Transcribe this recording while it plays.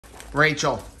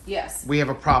Rachel. Yes. We have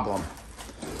a problem.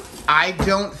 I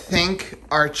don't think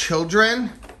our children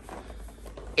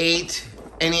ate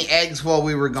any eggs while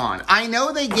we were gone. I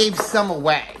know they gave some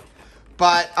away,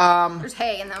 but there's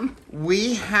hay in them.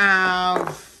 We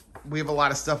have a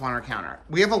lot of stuff on our counter.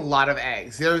 We have a lot of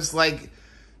eggs. There's like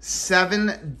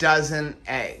 7 dozen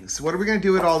eggs. What are we gonna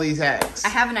do with all these eggs? I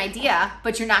have an idea,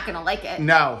 but you're not gonna like it.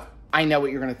 No. I know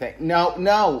what you're gonna think. No.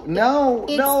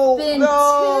 It's been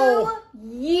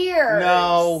 2 years.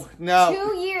 No.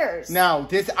 2 years. No,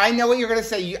 I know what you're gonna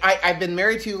say. I've been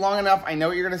married to you long enough. I know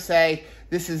what you're gonna say.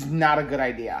 This is not a good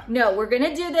idea. No, we're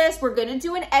gonna do this. We're gonna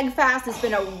do an egg fast. It's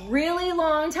been a really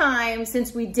long time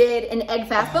since we did an egg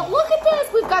fast. But look at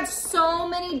this. We've got so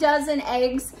many dozen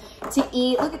eggs to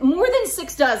eat. Look at more than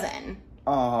 6 dozen.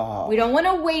 Oh. We don't want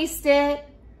to waste it.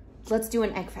 Let's do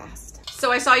an egg fast.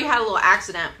 So I saw you had a little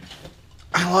accident.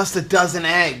 I lost a dozen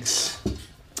eggs.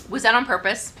 Was that on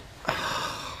purpose?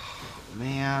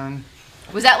 Man.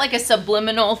 Was that like a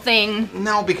subliminal thing?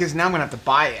 No, because now I'm going to have to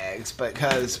buy eggs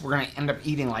because we're going to end up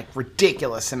eating like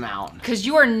ridiculous amount. Because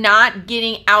you are not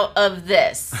getting out of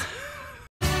this.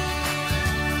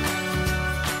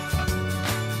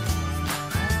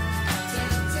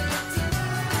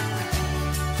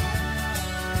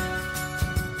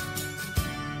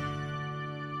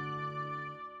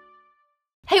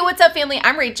 Hey, what's up, family?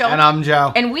 I'm Rachel. And I'm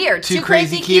Joe. And we are Two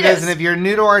Crazy Ketos. And if you're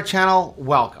new to our channel,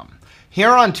 welcome. Here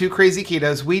on Two Crazy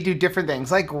Ketos, we do different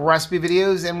things like recipe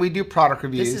videos and we do product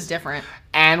reviews. This is different.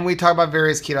 And we talk about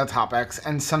various keto topics.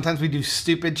 And sometimes we do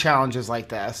stupid challenges like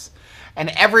this. And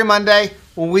every Monday,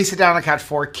 when we sit down on the couch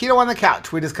for Keto on the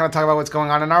Couch, we just kind of talk about what's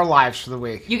going on in our lives for the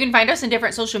week. You can find us on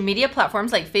different social media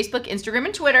platforms like Facebook, Instagram,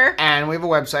 and Twitter. And we have a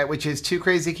website, which is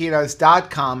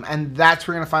twocrazyketos.com. And that's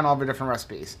where you're going to find all of our different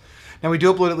recipes. Now, we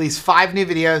do upload at least 5 new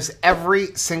videos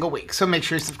every single week, so make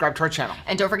sure you subscribe to our channel.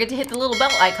 And don't forget to hit the little bell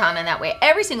icon, and that way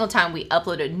every single time we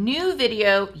upload a new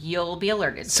video, you'll be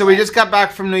alerted. So we just got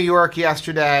back from New York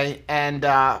yesterday, and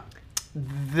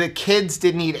the kids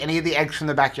didn't eat any of the eggs from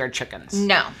the backyard chickens.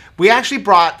 No. We actually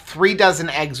brought 3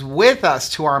 dozen eggs with us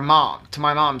to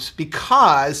my mom's,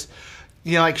 because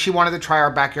you know, like she wanted to try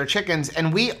our backyard chickens,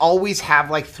 and we always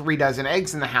have like 3 dozen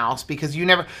eggs in the house because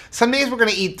some days we're going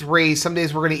to eat 3, some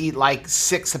days we're going to eat like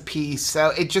 6 a piece. So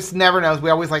it just never knows. We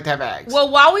always like to have eggs.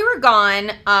 Well, while we were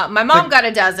gone, my mom got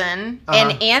a dozen,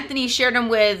 and Anthony shared them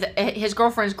with his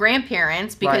girlfriend's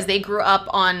grandparents because they grew up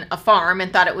on a farm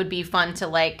and thought it would be fun to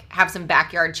like have some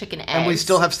backyard chicken eggs. And we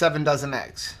still have 7 dozen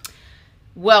eggs.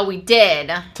 Well, we did.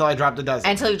 Until I dropped a dozen.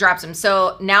 Until you dropped them.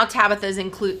 So now Tabitha's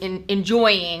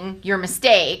enjoying your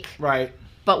mistake. Right.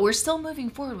 But we're still moving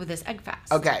forward with this egg fast.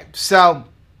 Okay, so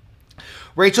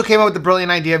Rachel came up with the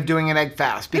brilliant idea of doing an egg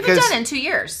fast. Because we haven't done it in 2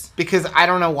 years. Because I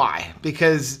don't know why.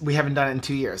 Because we haven't done it in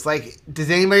 2 years. Like,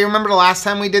 does anybody remember the last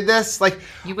time we did this? Like,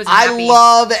 I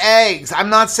love eggs. I'm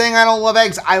not saying I don't love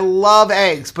eggs. I love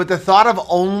eggs. But the thought of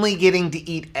only getting to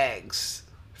eat eggs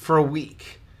for a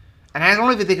week. And I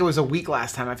don't even think it was a week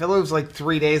last time. I feel like it was like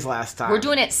 3 days last time. We're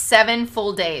doing it 7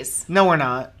 full days. No, we're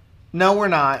not. No, we're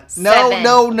not. Seven.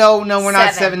 No, we're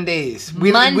not 7 days.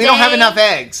 We don't have enough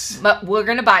eggs. But we're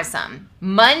going to buy some.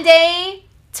 Monday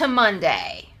to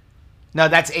Monday. No,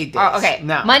 that's 8 days. Oh, okay.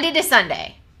 No. Monday to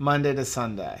Sunday. Monday to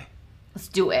Sunday. Let's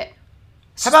do it.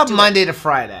 How about Monday to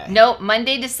Friday? No,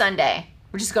 Monday to Sunday.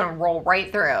 We're just going to roll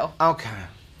right through. Okay.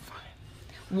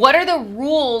 What are the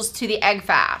rules to the egg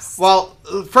fast? Well,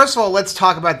 first of all, let's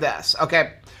talk about this,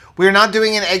 okay? We're not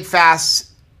doing an egg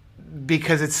fast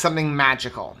because it's something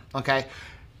magical, okay?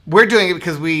 We're doing it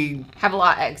because we have a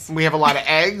lot of eggs. We have a lot of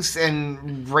eggs,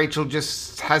 and Rachel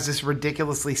just has this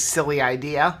ridiculously silly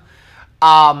idea.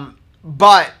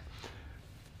 But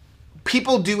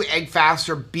people do egg fasts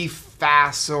or beef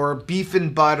fasts or beef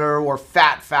and butter or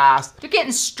fat fast. They're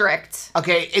getting strict.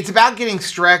 Okay, it's about getting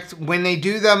strict when they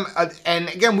do them. And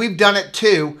again, we've done it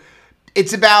too.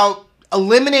 It's about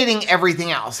eliminating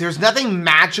everything else. There's nothing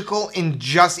magical in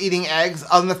just eating eggs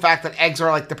other than the fact that eggs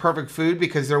are like the perfect food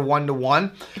because they're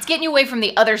 1-to-1. It's getting you away from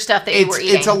the other stuff that you were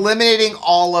eating. It's eliminating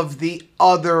all of the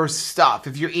other stuff.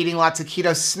 If you're eating lots of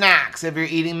keto snacks, if you're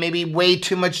eating maybe way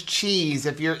too much cheese,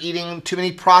 if you're eating too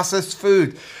many processed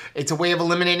food, it's a way of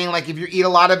eliminating, like if you eat a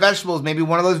lot of vegetables, maybe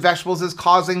one of those vegetables is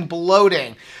causing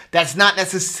bloating. That's not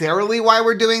necessarily why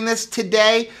we're doing this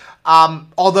today.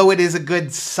 Although it is a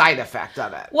good side effect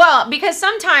of it. Well, because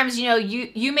sometimes, you know,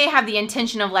 you may have the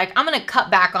intention of like, I'm going to cut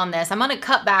back on this. I'm going to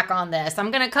cut back on this. I'm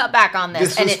going to cut back on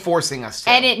this. This was forcing us to.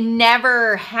 And it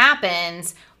never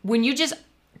happens when you just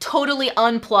totally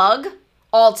unplug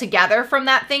altogether from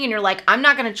that thing. And you're like, I'm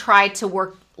not going to try to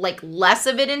work like less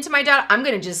of it into my diet, I'm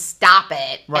going to just stop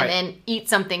it Right. and then eat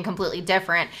something completely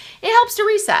different. It helps to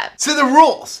reset. So the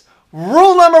rules.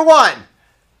 Rule number 1,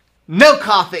 no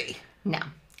coffee. No.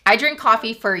 I drink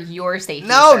coffee for your safety.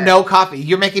 No, sir. no coffee.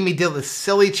 You're making me deal this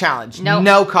silly challenge. Nope.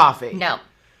 No coffee. No.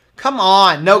 Come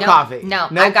on, no Nope. coffee. No,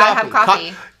 I gotta have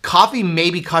coffee. Coffee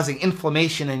may be causing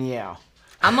inflammation in you.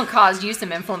 I'm going to cause you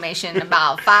some inflammation in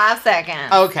about 5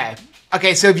 seconds. Okay.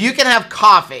 Okay, so if you can have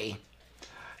coffee,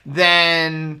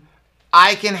 then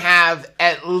I can have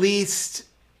at least...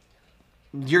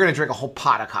 You're going to drink a whole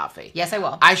pot of coffee. Yes, I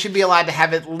will. I should be allowed to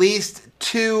have at least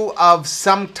 2 of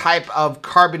some type of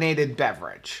carbonated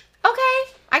beverage. Okay.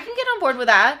 I can get on board with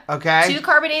that. Okay. 2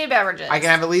 carbonated beverages. I can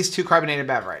have at least 2 carbonated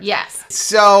beverages. Yes.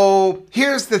 So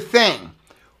here's the thing.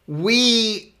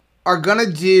 We are going to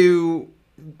do,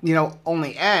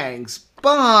 only eggs,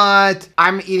 but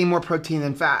I'm eating more protein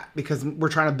than fat because we're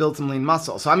trying to build some lean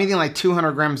muscle. So I'm eating like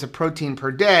 200 grams of protein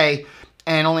per day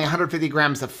and only 150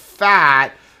 grams of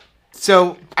fat.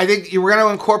 So I think you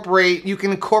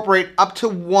can incorporate up to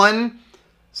 1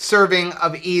 serving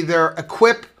of either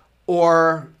Equip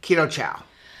or Keto Chow.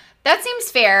 That seems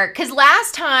fair, because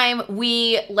last time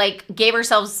we gave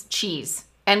ourselves cheese,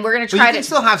 and we're gonna try you can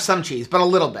still have some cheese, but a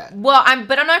little bit. Well, I'm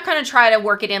not gonna try to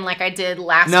work it in like I did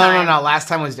last time. No. Last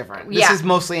time was different. This is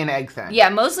mostly an egg thing. Yeah,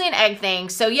 mostly an egg thing.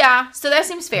 So so that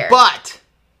seems fair.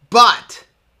 But,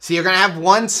 so you're gonna have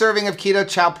 1 serving of Keto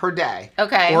Chow per day.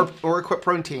 Okay. Or Equip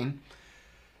protein.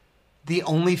 The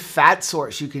only fat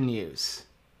source you can use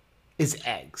is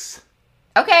eggs.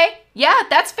 Okay. Yeah,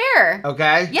 that's fair.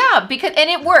 Okay. Yeah, and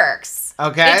it works.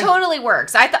 Okay. It totally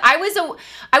works. I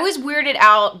was weirded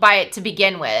out by it to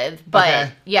begin with, but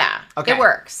Okay. yeah, Okay. it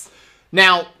works.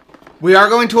 Now, we are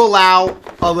going to allow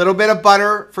a little bit of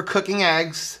butter for cooking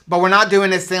eggs, but we're not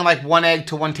doing this thing like 1 egg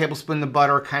to 1 tablespoon of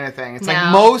butter kind of thing. It's No.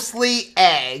 like mostly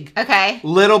egg, Okay.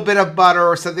 little bit of butter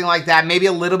or something like that. Maybe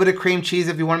a little bit of cream cheese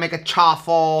if you want to make a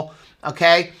chaffle.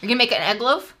 Okay. You can make an egg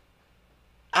loaf?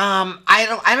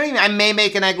 I may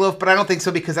make an egg loaf, but I don't think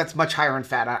so because that's much higher in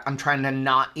fat. I'm trying to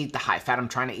not eat the high fat. I'm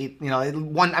trying to eat,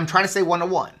 I'm trying to say 1 to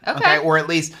 1. Okay. Or at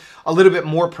least a little bit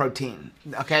more protein.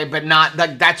 Okay. But not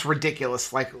that's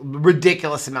ridiculous, like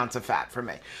ridiculous amounts of fat for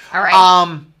me. All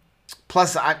right.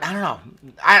 Plus, I don't know.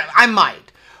 I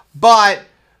might, but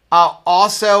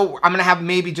also I'm gonna have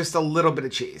maybe just a little bit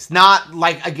of cheese, not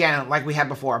like we had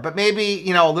before, but maybe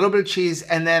a little bit of cheese,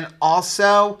 and then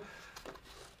also.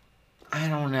 I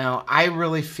don't know. I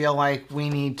really feel like we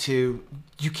need to...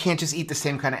 You can't just eat the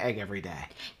same kind of egg every day.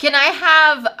 Can I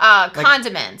have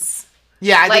condiments?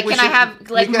 Yeah, I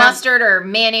have mustard or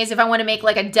mayonnaise if I want to make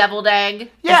like a deviled egg?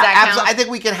 Yeah, Does that count? absolutely. I think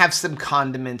we can have some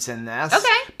condiments in this.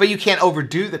 Okay. But you can't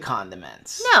overdo the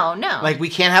condiments. No. Like we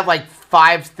can't have like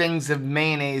 5 things of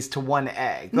mayonnaise to 1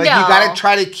 egg. Like No. you got to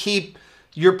try to keep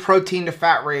your protein to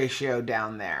fat ratio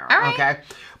down there. All right. Okay.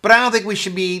 But I don't think we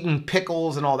should be eating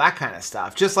pickles and all that kind of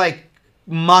stuff. Just like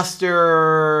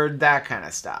mustard, that kind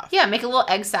of stuff. Yeah, make a little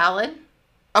egg salad.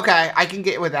 Okay, I can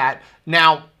get with that.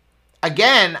 Now,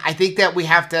 again, I think that we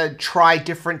have to try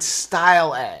different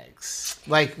style eggs.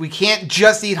 Like, we can't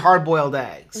just eat hard-boiled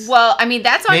eggs. Well, I mean,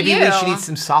 that's on you. Maybe we should eat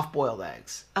some soft-boiled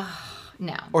eggs.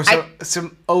 No. Or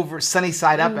some over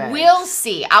sunny-side-up eggs. We'll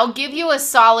see. I'll give you a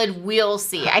solid we'll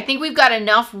see. I think we've got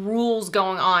enough rules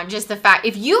going on. Just the fact,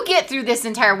 if you get through this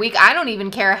entire week, I don't even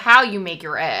care how you make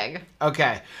your egg.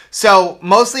 Okay. So,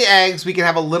 mostly eggs. We can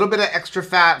have a little bit of extra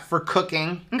fat for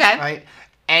cooking. Okay. Right?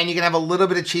 And you can have a little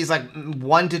bit of cheese, like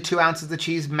 1 to 2 ounces of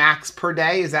cheese max per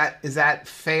day. Is that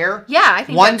fair? Yeah, I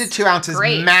think 1 to 2 ounces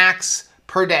great. max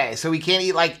per day. So we can't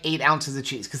eat like 8 ounces of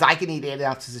cheese because I can eat 8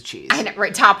 ounces of cheese. I know,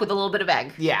 right, top with a little bit of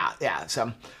egg. Yeah.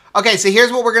 So, okay, so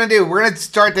here's what we're going to do. We're going to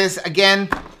start this again.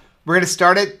 We're going to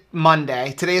start it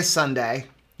Monday. Today is Sunday.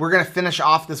 We're going to finish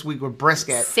off this week with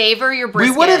brisket. Savor your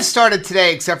brisket. We would have started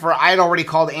today, except for I had already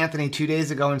called Anthony 2 days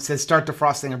ago and said, start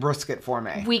defrosting a brisket for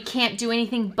me. We can't do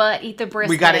anything but eat the brisket.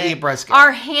 We got to eat brisket.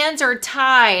 Our hands are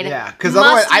tied. Yeah, because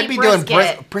otherwise I'd be doing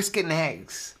brisket and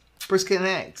eggs. Brisket and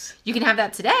eggs. You can have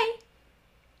that today.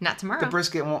 Not tomorrow. The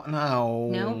brisket won't. No.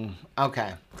 No.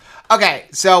 Okay,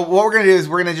 so what we're going to do is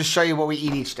we're going to just show you what we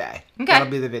eat each day. Okay. That'll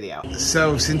be the video.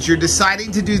 So since you're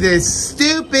deciding to do this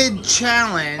stupid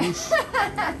challenge,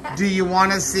 do you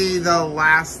want to see the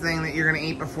last thing that you're going to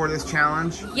eat before this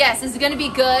challenge? Yes, is it going to be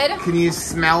good? Can you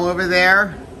smell over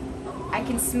there? I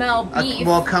can smell beef.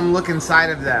 Well, come look inside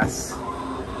of this.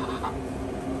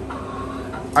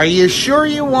 Are you sure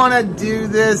you want to do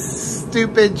this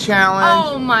stupid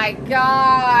challenge? Oh my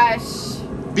gosh.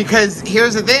 Because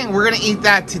here's the thing, we're going to eat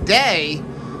that today,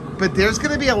 but there's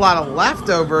going to be a lot of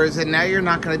leftovers, and now you're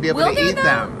not going to be able to eat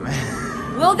them.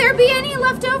 Will there be any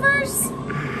leftovers?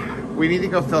 We need to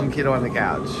go film keto on the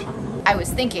couch. I was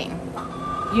thinking,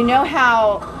 you know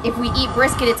how if we eat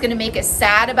brisket, it's gonna make us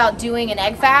sad about doing an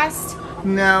egg fast?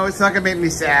 No, it's not gonna make me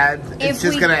sad. It's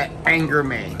just gonna anger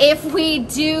me. If we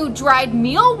do dried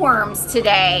mealworms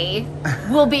today,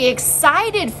 we'll be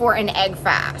excited for an egg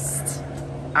fast.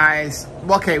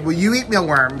 Okay, well you eat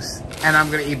mealworms and I'm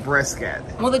gonna eat brisket.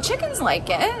 Well, the chickens like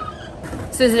it.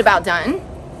 So is it about done?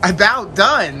 About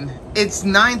done? It's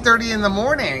 9:30 in the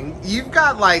morning. You've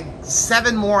got like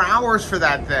 7 more hours for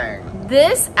that thing.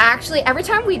 This actually, every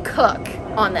time we cook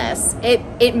on this,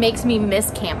 it makes me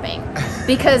miss camping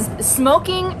because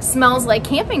smoking smells like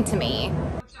camping to me.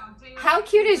 How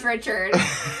cute is Richard?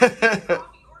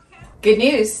 Good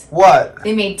news. What?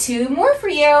 They made 2 more for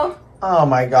you. Oh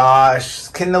my gosh.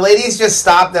 Can the ladies just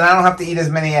stop? Then I don't have to eat as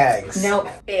many eggs. Nope.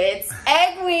 It's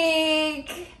egg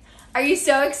week. Are you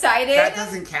so excited? That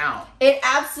doesn't count. It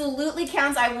absolutely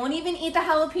counts. I won't even eat the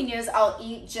jalapenos. I'll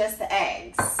eat just the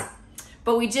eggs.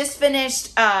 But we just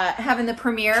finished having the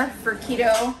premiere for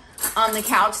Keto on the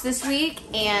Couch this week,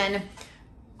 and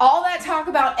all that talk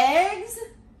about eggs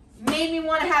made me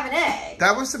want to have an egg.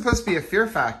 That was supposed to be a fear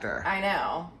factor. I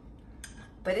know.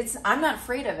 But I'm not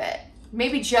afraid of it.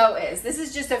 Maybe Joe is. This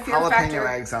is just a fear factor. Jalapeno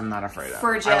eggs I'm not afraid of.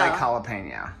 For Joe. I like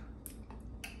jalapeno.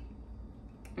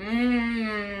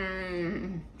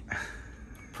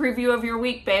 Preview of your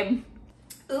week, babe.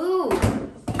 Ooh,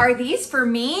 are these for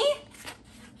me?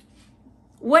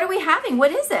 What are we having?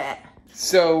 What is it?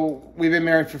 So, we've been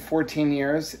married for 14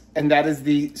 years, and that is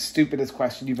the stupidest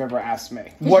question you've ever asked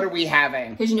me. What are we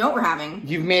having? Because you know what we're having.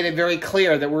 You've made it very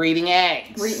clear that we're eating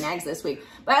eggs. We're eating eggs this week.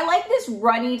 But I like this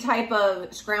runny type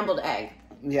of scrambled egg.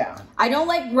 Yeah. I don't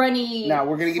like runny. No,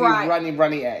 we're going to give you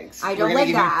runny eggs. I don't like that. We're going to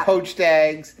give you poached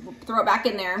eggs. We'll throw it back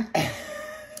in there.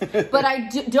 But I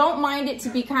don't mind it to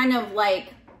be kind of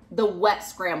like the wet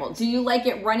scramble. Do you like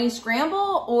it runny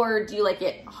scramble or do you like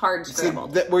it hard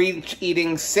scrambled? So we're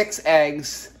eating 6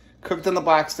 eggs, cooked on the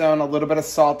Blackstone, a little bit of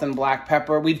salt and black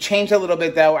pepper. We've changed a little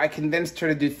bit though. I convinced her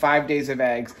to do 5 days of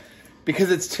eggs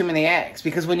because it's too many eggs.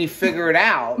 Because when you figure it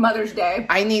out... Mother's Day.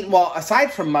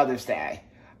 Aside from Mother's Day,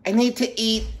 I need to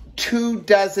eat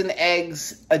 24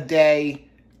 eggs a day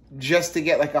just to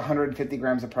get like 150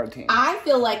 grams of protein. I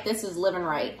feel like this is living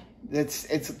right. It's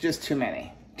just too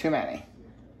many. Too many.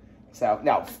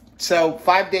 So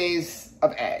 5 days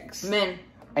of eggs. Men.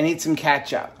 I need some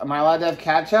ketchup. Am I allowed to have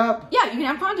ketchup? Yeah, you can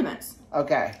have condiments.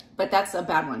 Okay. But that's a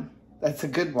bad one. That's a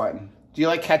good one. Do you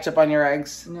like ketchup on your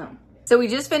eggs? No. So we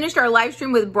just finished our live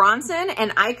stream with Bronson,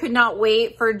 and I could not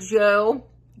wait for Joe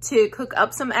to cook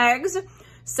up some eggs.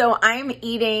 So I'm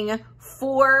eating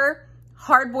 4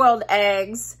 hard-boiled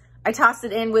eggs. I tossed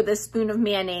it in with a spoon of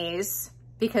mayonnaise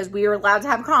because we were allowed to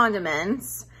have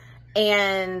condiments.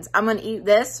 And I'm gonna eat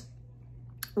this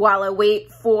while I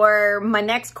wait for my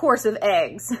next course of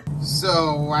eggs.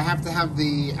 So I have to have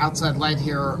the outside light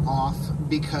here off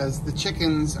because the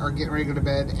chickens are getting ready to go to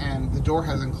bed and the door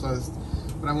hasn't closed.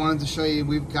 But I wanted to show you,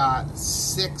 we've got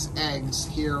 6 eggs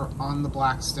here on the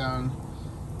Blackstone.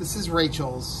 This is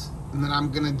Rachel's, and then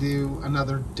I'm gonna do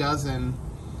another dozen.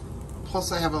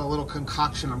 Plus I have a little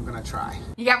concoction I'm gonna try.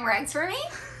 You got more eggs for me?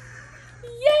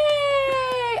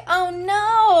 Yay! Oh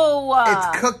no!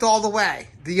 It's cooked all the way.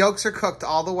 The yolks are cooked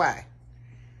all the way.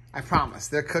 I promise,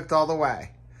 they're cooked all the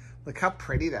way. Look how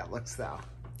pretty that looks though.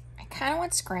 I kind of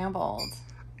want scrambled.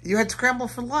 You had scrambled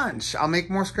for lunch. I'll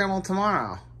make more scrambled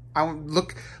tomorrow.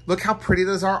 Look how pretty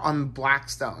those are on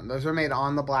Blackstone. Those are made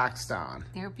on the Blackstone.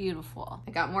 They're beautiful.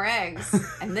 I got more eggs,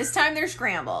 and this time they're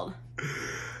scrambled.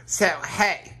 So,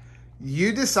 hey,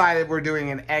 you decided we're doing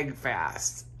an egg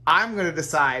fast. I'm going to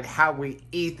decide how we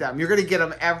eat them. You're going to get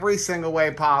them every single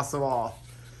way possible.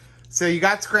 So you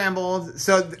got scrambled.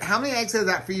 So how many eggs is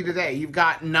that for you today? You've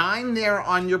got 9 there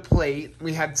on your plate.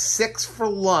 We had 6 for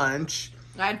lunch.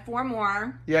 I had 4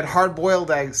 more. You had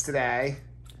hard-boiled eggs today.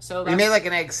 So you made like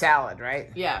an egg salad, right?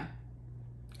 Yeah.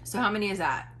 So how many is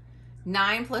that?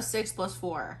 9 plus 6 plus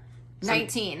 4.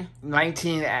 19.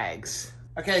 19 eggs.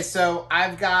 Okay, so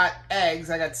I've got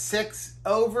eggs. I got 6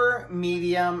 over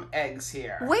medium eggs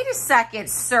here. Wait a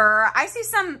second, sir. I see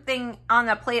something on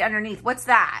the plate underneath. What's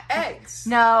that? Eggs.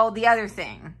 No, the other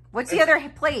thing. What's the other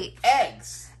plate?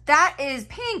 Eggs. That is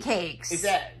pancakes. It's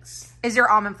eggs. Is there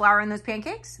almond flour in those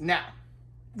pancakes? No.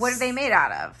 What are they made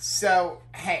out of? So,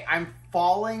 hey, I'm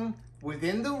falling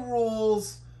within the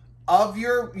rules of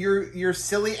your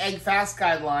silly egg fast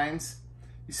guidelines.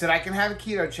 You said I can have a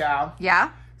keto chow.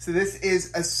 Yeah. So this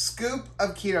is a scoop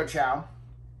of keto chow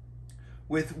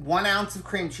with 1 ounce of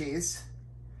cream cheese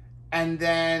and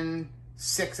then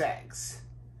 6 eggs.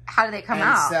 How do they come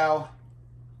out? So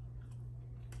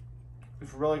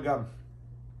it's really good.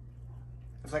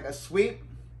 It's like a sweet,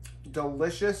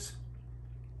 delicious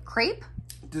crepe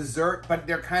dessert, but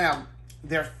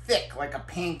they're thick like a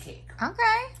pancake.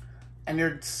 Okay. And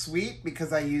they're sweet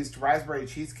because I used raspberry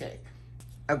cheesecake.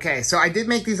 Okay, so I did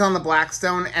make these on the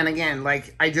Blackstone, and again,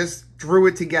 like, I just drew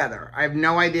it together. I have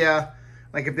no idea,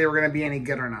 like, if they were gonna be any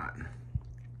good or not.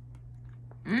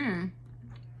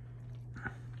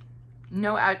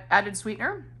 No added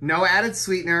sweetener? No added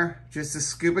sweetener, just a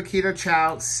scoop of keto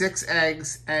chow, 6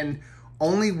 eggs, and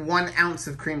only 1 ounce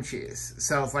of cream cheese.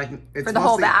 So it's like, it's for the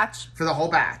whole batch? For the whole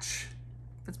batch.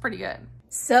 That's pretty good.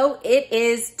 So it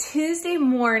is Tuesday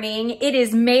morning. It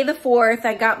is May the 4th.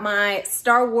 I got my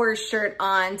Star Wars shirt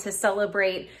on to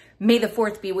celebrate May the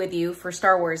 4th be with you for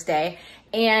Star Wars Day.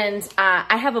 And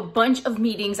I have a bunch of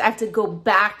meetings. I have to go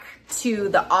back to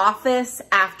the office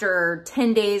after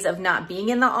 10 days of not being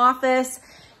in the office.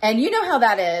 And you know how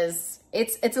that is.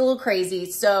 It's a little crazy.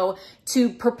 So to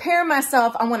prepare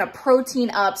myself, I want to protein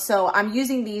up. So I'm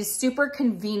using these super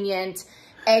convenient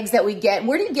eggs that we get.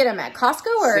 Where do you get them at?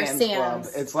 Costco or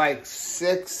Sam's? It's like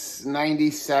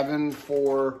 $6.97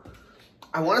 for,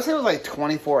 I want to say it was like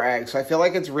 24 eggs. So I feel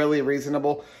like it's really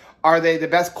reasonable. Are they the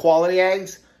best quality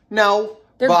eggs? No.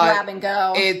 They're grab and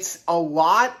go. It's a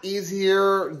lot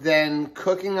easier than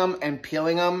cooking them and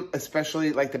peeling them,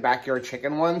 especially like the backyard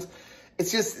chicken ones.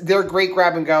 It's just, they're great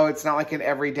grab and go. It's not like an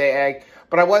everyday egg.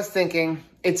 But I was thinking,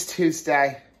 it's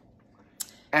Tuesday.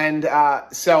 And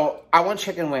so I want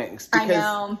chicken wings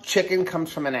because chicken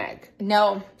comes from an egg.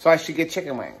 No. So I should get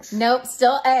chicken wings. Nope,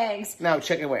 still eggs. No,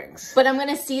 chicken wings. But I'm going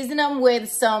to season them with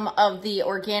some of the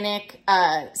organic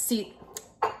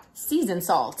seasoned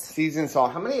salt. Seasoned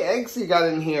salt. How many eggs you got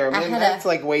in here? Man, that's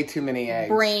like way too many eggs.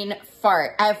 Brain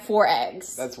fart. I have 4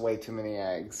 eggs. That's way too many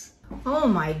eggs. Oh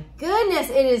my goodness,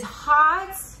 it is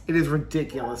hot. It is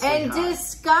ridiculous and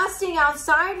disgusting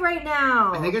outside right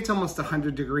now. I think it's almost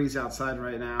 100 degrees outside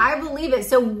right now. I believe it.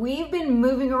 So we've been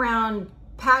moving around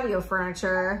patio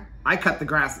furniture. I cut the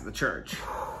grass at the church.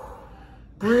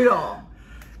 Brutal.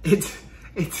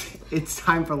 It's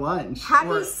time for lunch.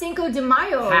 Happy Cinco de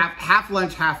Mayo. Half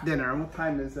lunch, half dinner. And what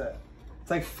time is it?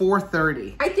 It's like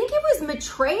 4:30. I think it was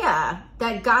Maitreya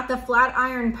that got the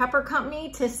Flatiron Pepper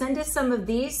Company to send us some of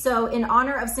these. So in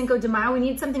honor of Cinco de Mayo, we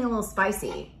need something a little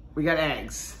spicy. We got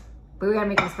eggs. But we gotta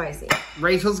make them spicy.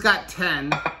 Rachel's got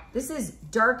 10. This is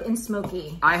dark and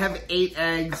smoky. I have 8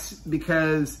 eggs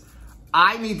because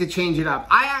I need to change it up.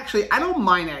 I don't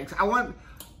mind eggs.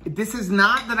 This is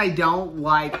not that I don't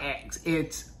like eggs.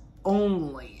 It's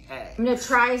only eggs. I'm gonna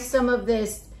try some of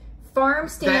this farm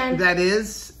stand. That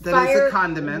is a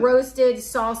condiment. Roasted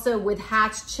salsa with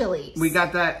hatch chilies. We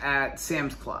got that at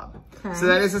Sam's Club. Okay. So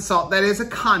that is a salt. That is a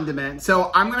condiment.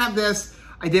 So I'm gonna have this.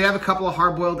 I did have a couple of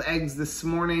hard-boiled eggs this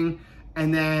morning,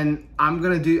 and then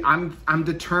I'm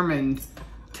determined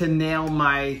to nail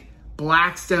my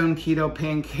Blackstone keto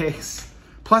pancakes.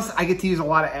 Plus, I get to use a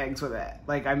lot of eggs with it.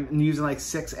 Like, I'm using like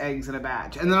 6 eggs in a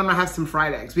batch. And then I'm gonna have some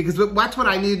fried eggs because that's what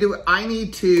I need to do. I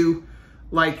need to,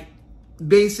 like,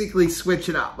 basically switch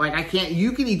it up. Like,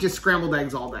 you can eat just scrambled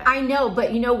eggs all day. I know,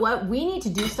 but you know what? We need to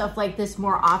do stuff like this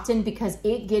more often because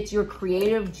it gets your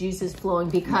creative juices flowing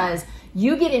because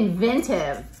you get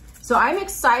inventive. So I'm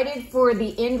excited for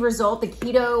the end result, the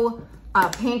keto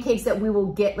pancakes that we will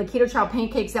get, the keto chow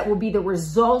pancakes that will be the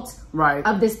result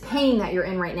of this pain that you're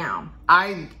in right now.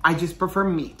 I just prefer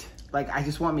meat. Like, I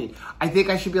just want meat. I think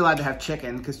I should be allowed to have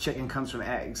chicken because chicken comes from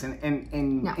eggs. And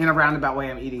in a roundabout way,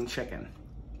 I'm eating chicken.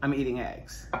 I'm eating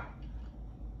eggs.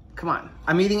 Come on.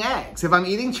 I'm eating eggs. If I'm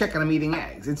eating chicken, I'm eating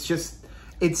eggs.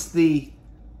 It's the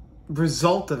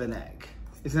result of an egg.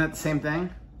 Isn't that the same thing?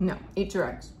 No, eat your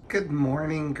eggs. Good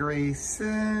morning,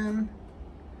 Grayson.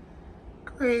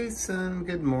 Grayson,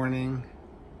 good morning.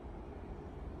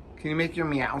 Can you make your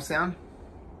meow sound?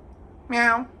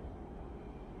 Meow.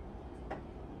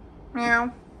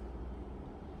 Meow.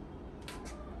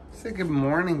 Say good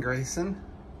morning, Grayson.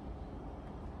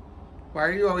 Why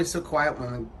are you always so quiet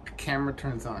when the camera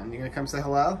turns on? You gonna come say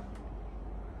hello?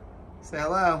 Say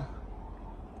hello.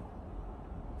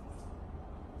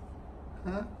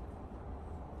 Huh?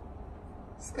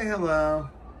 Say hello.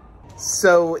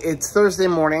 So it's Thursday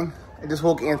morning. I just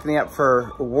woke Anthony up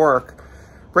for work.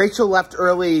 Rachel left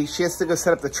early. She has to go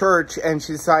set up the church, and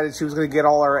she decided she was going to get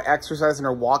all her exercise and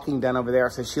her walking done over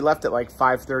there. So she left at like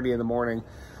 5:30 in the morning.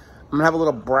 I'm going to have a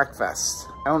little breakfast.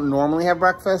 I don't normally have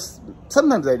breakfast.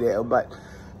 Sometimes I do, but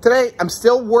today I'm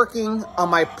still working on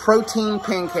my protein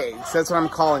pancakes. That's what I'm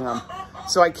calling them.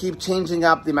 So I keep changing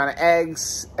up the amount of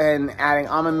eggs and adding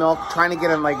almond milk, trying to get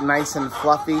them like nice and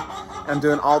fluffy. I'm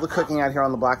doing all the cooking out here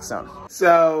on the Blackstone.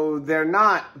 So they're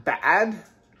not bad.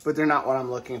 but they're not what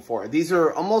I'm looking for. These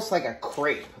are almost like a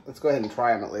crepe. Let's go ahead and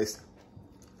try them at least.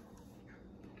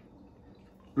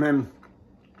 Man,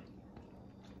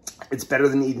 it's better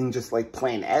than eating just like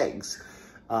plain eggs.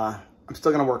 I'm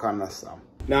still gonna work on this though.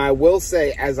 Now I will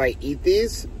say, as I eat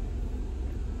these,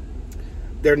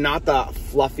 they're not the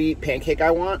fluffy pancake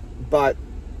I want, but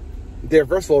they're,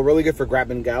 first of all, really good for grab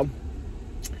and go.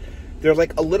 They're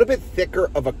like a little bit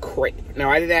thicker of a crepe. Now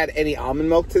I didn't add any almond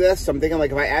milk to this, so I'm thinking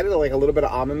like if I added like a little bit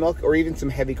of almond milk or even some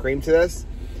heavy cream to this,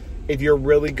 if you're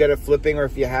really good at flipping or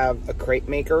if you have a crepe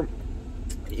maker,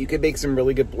 you could make some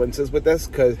really good blintzes with this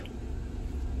because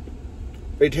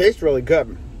they taste really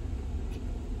good.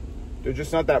 They're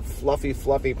just not that fluffy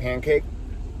pancake.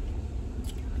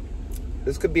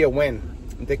 This could be a win.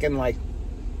 I'm thinking like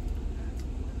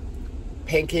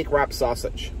pancake wrapped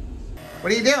sausage.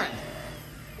 What are you doing?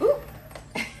 Ooh.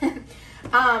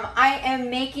 I am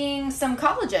making some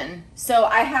collagen. So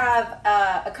I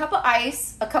have a cup of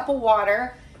ice, a cup of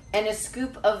water, and a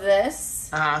scoop of this.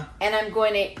 And I'm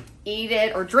going to eat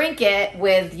it or drink it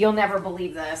with, you'll never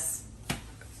believe this,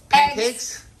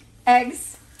 Pancakes?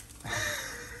 Eggs.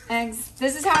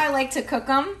 This is how I like to cook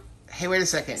them. Hey, wait a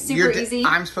second. Super easy.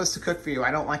 I'm supposed to cook for you.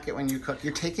 I don't like it when you cook.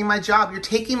 You're taking my job. You're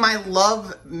taking my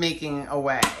love making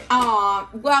away.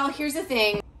 Well, here's the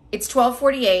thing. It's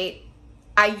 12:48.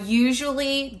 I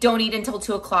usually don't eat until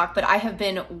 2 o'clock, but I have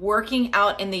been working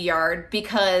out in the yard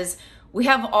because we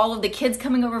have all of the kids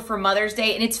coming over for Mother's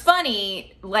Day. And it's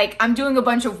funny, like I'm doing a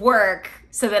bunch of work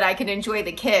so that I can enjoy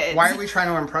the kids. Why are we trying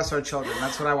to impress our children?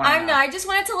 That's what I want to know. I just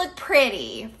want it to look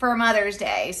pretty for Mother's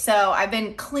Day. So I've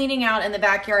been cleaning out in the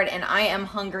backyard and I am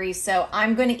hungry. So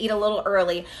I'm going to eat a little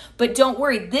early. But don't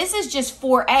worry, this is just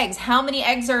 4 eggs. How many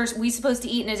eggs are we supposed to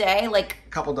eat in a day? Like a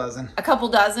couple dozen. A couple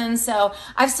dozen. So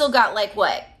I've still got like,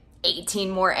 what, 18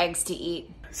 more eggs to eat.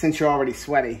 Since you're already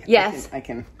sweaty. Yes. I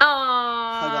can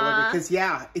Aww. because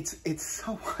yeah, it's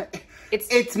so,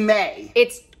 it's May.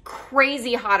 It's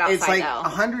crazy hot outside. It's like though.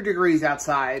 100 degrees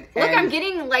outside. Look, I'm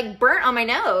getting like burnt on my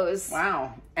nose.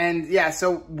 Wow. And yeah,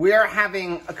 so we're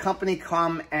having a company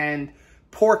come and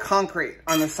pour concrete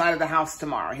on the side of the house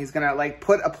tomorrow. He's gonna like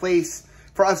put a place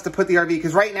for us to put the RV,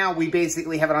 because right now we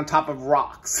basically have it on top of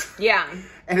rocks. Yeah.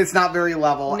 And it's not very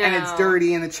level, No. and it's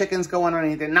dirty, and the chickens go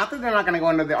underneath it. Not that they're not going to go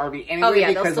under the RV anyway,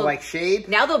 because of like shade.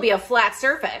 Now there'll be a flat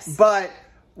surface. But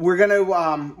we're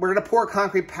gonna pour a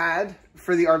concrete pad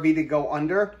for the RV to go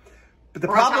under. But the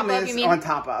problem is on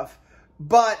top of.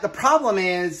 But the problem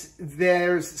is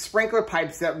there's sprinkler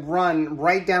pipes that run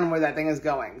right down where that thing is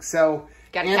going. So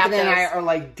Anthony and I are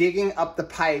like digging up the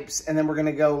pipes, and then we're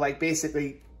gonna go like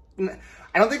basically.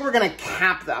 I don't think we're going to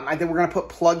cap them. I think we're going to put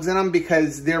plugs in them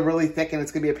because they're really thick and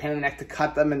it's going to be a pain in the neck to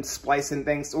cut them and splice and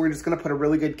things. So we're just going to put a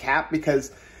really good cap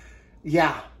because,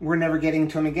 yeah, we're never getting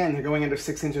to them again. They're going under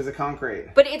 6 inches of concrete.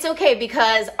 But it's okay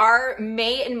because our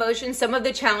May in Motion, some of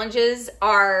the challenges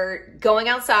are going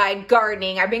outside,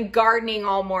 gardening. I've been gardening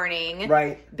all morning.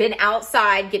 Right. Been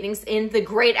outside, getting in the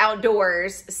great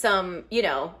outdoors, some, you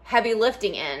know, heavy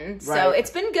lifting in. So Right.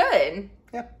 it's been good.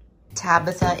 Yep.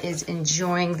 Tabitha is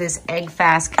enjoying this egg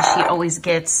fast because she always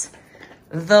gets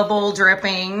the bowl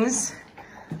drippings.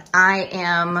 I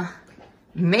am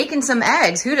making some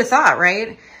eggs. Who'd have thought,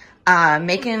 right?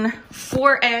 Making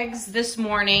 4 eggs this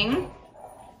morning.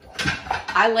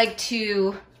 I like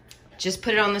to just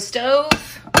put it on the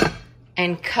stove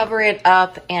and cover it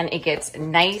up, and it gets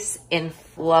nice and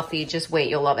fluffy. Just wait,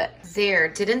 you'll love it. There,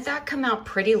 didn't that come out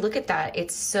pretty? Look at that.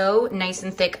 It's so nice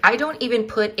and thick. I don't even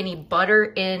put any butter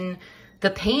in the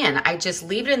pan. I just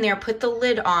leave it in there, put the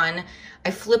lid on,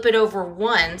 I flip it over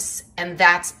once, and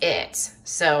that's it.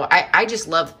 So I just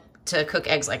love to cook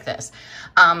eggs like this.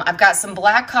 I've got some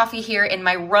black coffee here in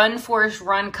my Run Forest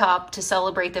Run cup to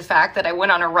celebrate the fact that I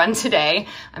went on a run today.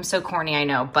 I'm so corny, I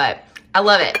know, but I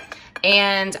love it.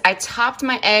 And I topped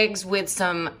my eggs with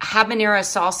some habanero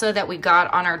salsa that we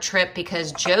got on our trip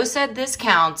because Joe said this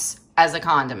counts as a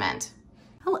condiment.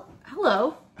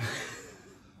 Hello.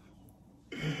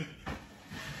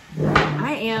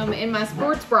 I am in my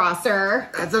sports bra, sir.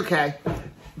 That's okay.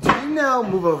 Do you know,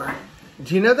 move over.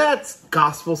 Do you know that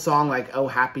gospel song like, Oh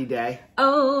Happy Day?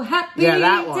 Oh, happy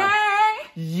that one.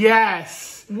 day.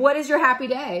 Yes. What is your happy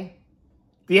day?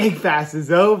 The egg fast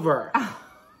is over.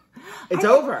 It's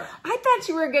over. I thought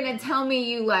you were going to tell me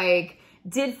you like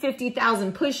did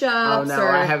 50,000 push-ups. Oh no, or...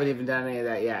 I haven't even done any of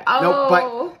that yet. Oh. No,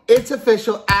 but it's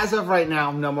official as of right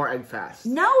now, no more egg fast.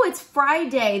 No, it's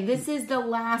Friday. This is the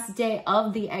last day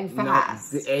of the egg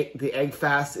fast. No, the egg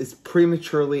fast is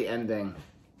prematurely ending.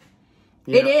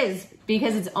 It is,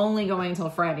 because it's only going until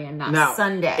Friday and not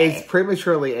Sunday. It's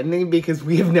prematurely ending because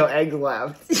we have no eggs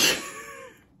left.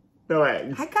 No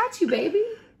eggs. I got you, baby.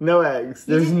 No eggs.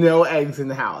 There's no eggs in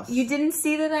the house. You didn't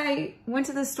see that I went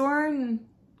to the store and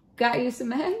got you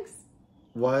some eggs?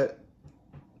 What?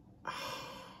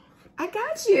 I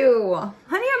got you.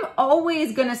 Honey, I'm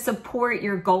always going to support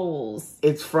your goals.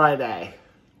 It's Friday.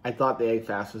 I thought the egg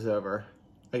fast was over.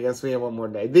 I guess we have one more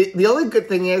day. The only good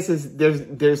thing is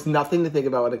there's nothing to think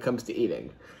about when it comes to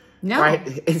eating. No.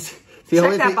 Right? It's the Check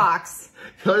only that thing, box.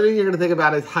 The only thing you're going to think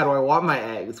about is how do I want my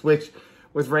eggs, which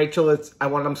with Rachel, it's I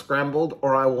want them scrambled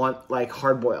or I want like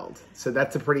hard boiled. So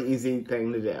that's a pretty easy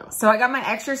thing to do. So I got my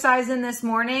exercise in this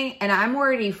morning and I'm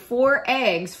already 4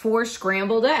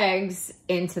 scrambled eggs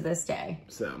into this day.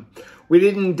 So we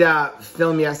didn't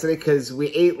film yesterday because we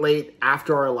ate late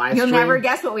after our live stream. You'll never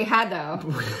guess what we had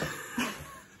though.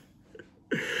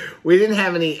 We didn't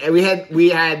have any. We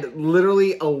had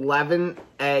literally 11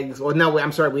 eggs. Well, no,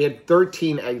 I'm sorry. We had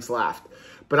 13 eggs left.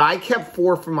 But I kept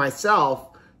 4 for myself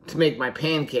to make my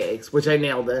pancakes, which I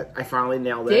nailed it. I finally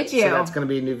nailed it. Did you? So that's going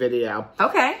to be a new video.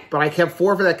 Okay. But I kept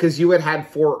 4 for that because you had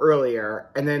 4 earlier.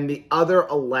 And then the other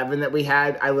 11 that we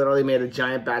had, I literally made a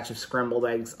giant batch of scrambled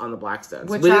eggs on the Blackstones.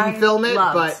 Which we didn't film it,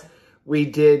 loved. but we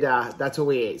did. That's what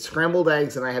we ate. Scrambled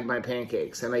eggs, and I had my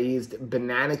pancakes. And I used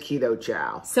banana keto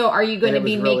chow. So are you going to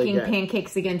be really making good.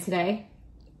 pancakes again today?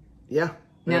 Yeah.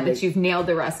 Now that you've nailed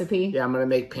the recipe? Yeah, I'm going to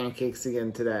make pancakes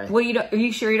again today. Well, are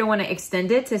you sure you don't want to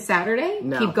extend it to Saturday?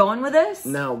 No. Keep going with this?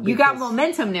 No. You got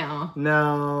momentum now.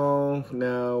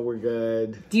 No, we're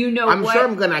good. Do you know I'm sure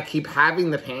I'm going to keep having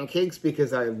the pancakes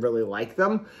because I really like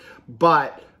them.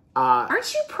 But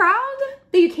aren't you proud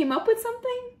that you came up with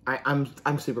something?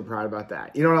 I'm super proud about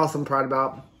that. You know what else I'm proud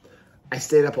about? I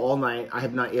stayed up all night. I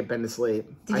have not yet been to sleep.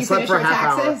 Did you I slept finish for a your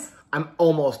half taxes? hour. I'm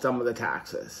almost done with the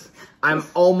taxes. I'm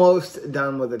almost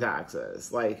done with the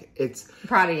taxes. Like it's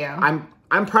Proud of you.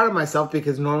 I'm proud of myself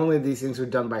because normally these things are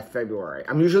done by February.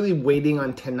 I'm usually waiting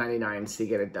on 1099s to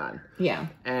get it done. Yeah.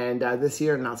 And this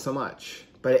year, not so much.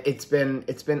 But it's been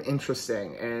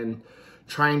interesting and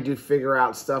trying to figure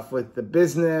out stuff with the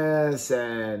business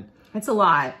and. It's a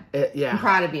lot. Yeah. I'm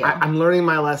proud of you. I'm learning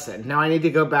my lesson. Now I need to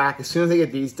go back as soon as I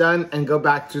get these done and go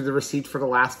back to the receipts for the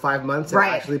last 5 months and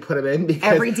actually put them in because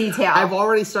every detail. I've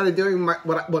already started doing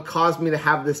what caused me to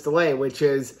have this delay, which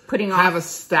is have a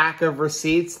stack of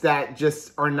receipts that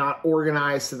just are not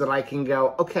organized so that I can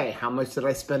go, okay, how much did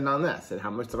I spend on this and how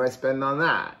much did I spend on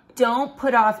that? Don't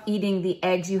put off eating the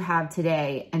eggs you have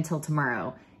today until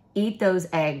tomorrow. Eat those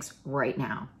eggs right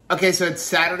now. Okay, so it's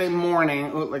Saturday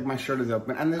morning. Oh, like my shirt is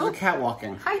open. And there's a cat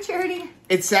walking. Hi, Charity.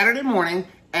 It's Saturday morning,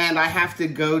 and I have to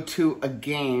go to a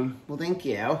game. Well, thank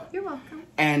you. You're welcome.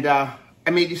 And I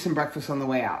made you some breakfast on the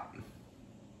way out.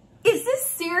 Is this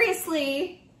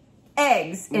seriously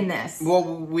eggs in this? Well,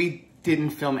 we didn't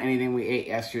film anything we ate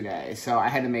yesterday, so I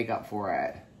had to make up for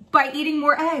it. By eating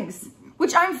more eggs,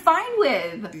 which I'm fine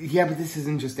with. Yeah, but this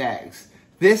isn't just eggs.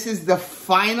 This is the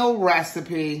final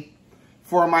recipe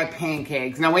for my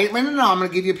pancakes. Now, wait, no, I'm going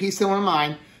to give you a piece of one of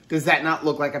mine. Does that not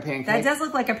look like a pancake? That does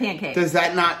look like a pancake. Does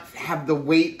that not have the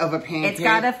weight of a pancake? It's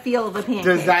got a feel of a pancake.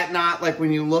 Does that not, like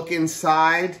when you look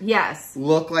inside, yes,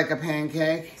 look like a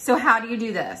pancake? So how do you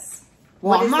do this?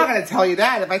 Well, I'm not going to tell you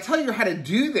that. If I tell you how to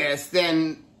do this,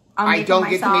 then I don't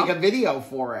get to make a video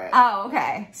for it. Oh,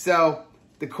 okay. So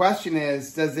the question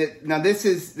is, does it, now this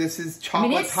is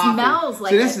chocolate topping. It smells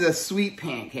like so this is a sweet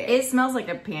pancake. It smells like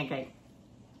a pancake.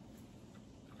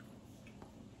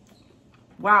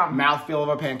 Wow. Mouthfeel of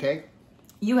a pancake.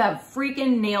 You have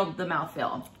freaking nailed the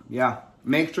mouthfeel. Yeah.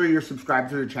 Make sure you're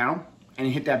subscribed to the channel and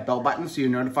you hit that bell button so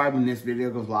you're notified when this video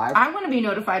goes live. I want to be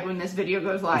notified when this video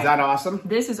goes live. Is that awesome?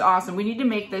 This is awesome. We need to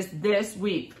make this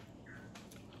week.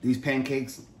 These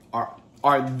pancakes are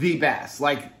the best.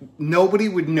 Like, nobody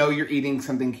would know you're eating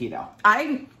something keto.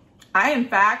 I in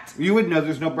fact... You would know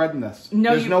there's no bread in this.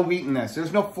 No, there's no wheat in this.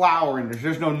 There's no flour in this.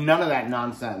 There's none of that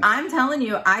nonsense. I'm telling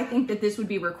you, I think that this would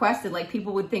be requested. Like,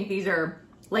 people would think these are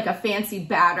like a fancy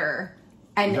batter,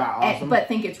 Is that awesome? but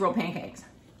think it's real pancakes.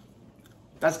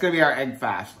 That's going to be our egg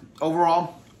fast.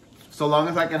 Overall, so long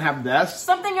as I can have this.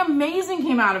 Something amazing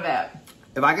came out of it.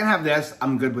 If I can have this,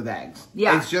 I'm good with eggs.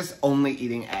 Yeah. It's just only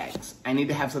eating eggs. I need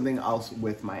to have something else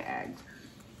with my eggs.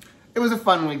 It was a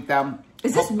fun week, though.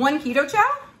 Is this one keto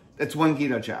chow? It's one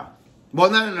keto chow.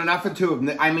 Well, no, not for 2 of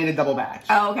them. I made a double batch.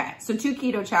 Oh, okay. So 2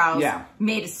 keto chows. Yeah.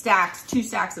 Made 2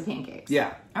 stacks of pancakes.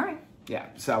 Yeah. All right. Yeah.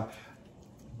 So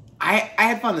I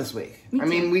had fun this week. Me too. I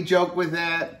mean, we joked with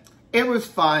it. It was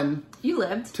fun. You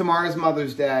lived. Tomorrow's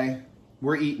Mother's Day.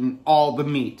 We're eating all the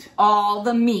meat. All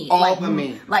the meat. All the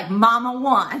meat. Like mama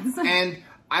wants. And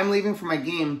I'm leaving for my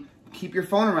game. Keep your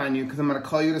phone around you because I'm going to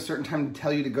call you at a certain time to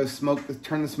tell you to go smoke,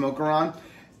 turn the smoker on.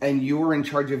 and you were in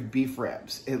charge of beef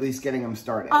ribs, at least getting them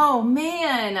started. Oh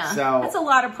man, so that's a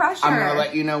lot of pressure. I'm gonna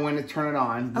let you know when to turn it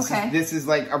on. This is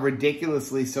like a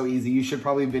ridiculously so easy. You should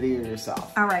probably video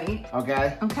yourself. All right.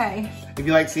 Okay? Okay. If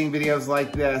you like seeing videos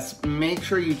like this, make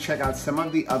sure you check out some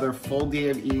of the other full day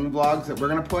of eating vlogs that we're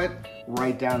gonna put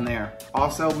right down there.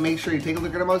 Also, make sure you take a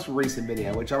look at our most recent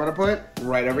video, which I'm gonna put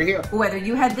right over here. Whether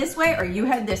you head this way or you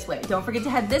head this way, don't forget to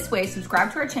head this way,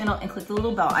 subscribe to our channel, and click the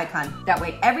little bell icon. That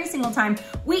way, every single time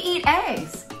we eat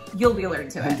eggs, you'll be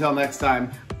alerted to it. Until next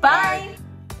time. Bye.